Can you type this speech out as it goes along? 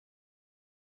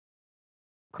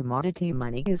Commodity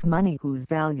money is money whose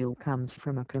value comes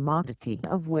from a commodity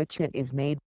of which it is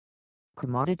made.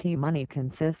 Commodity money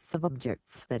consists of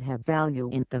objects that have value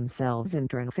in themselves,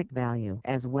 intrinsic value,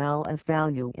 as well as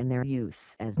value in their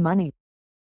use as money.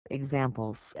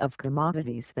 Examples of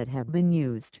commodities that have been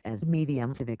used as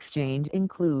mediums of exchange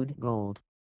include gold,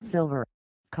 silver,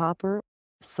 copper,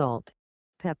 salt,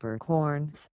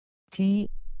 peppercorns, tea,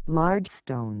 large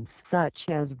stones such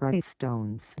as bright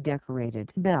stones,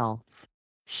 decorated belts,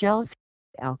 shells,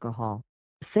 alcohol,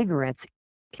 cigarettes,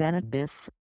 cannabis,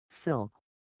 silk,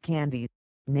 candy,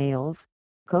 nails,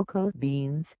 cocoa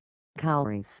beans,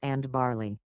 cowries and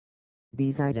barley.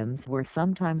 These items were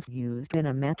sometimes used in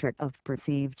a metric of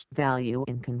perceived value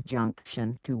in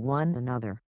conjunction to one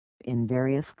another, in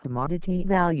various commodity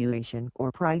valuation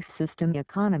or price system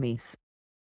economies.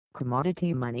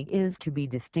 Commodity money is to be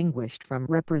distinguished from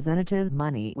representative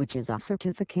money, which is a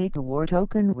certificate or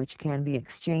token which can be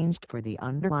exchanged for the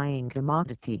underlying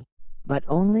commodity, but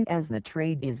only as the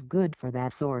trade is good for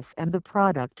that source and the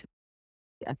product.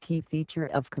 A key feature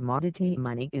of commodity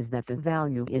money is that the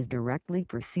value is directly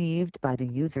perceived by the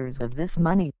users of this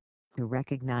money, who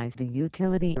recognize the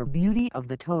utility or beauty of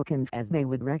the tokens as they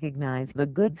would recognize the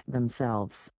goods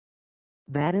themselves.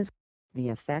 That is, the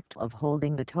effect of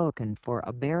holding the token for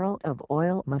a barrel of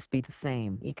oil must be the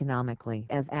same economically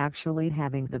as actually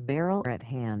having the barrel at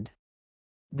hand.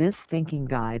 This thinking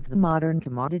guides the modern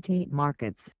commodity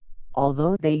markets,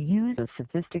 although they use a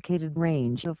sophisticated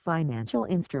range of financial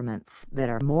instruments that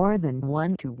are more than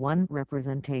one-to-one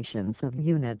representations of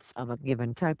units of a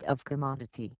given type of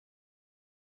commodity.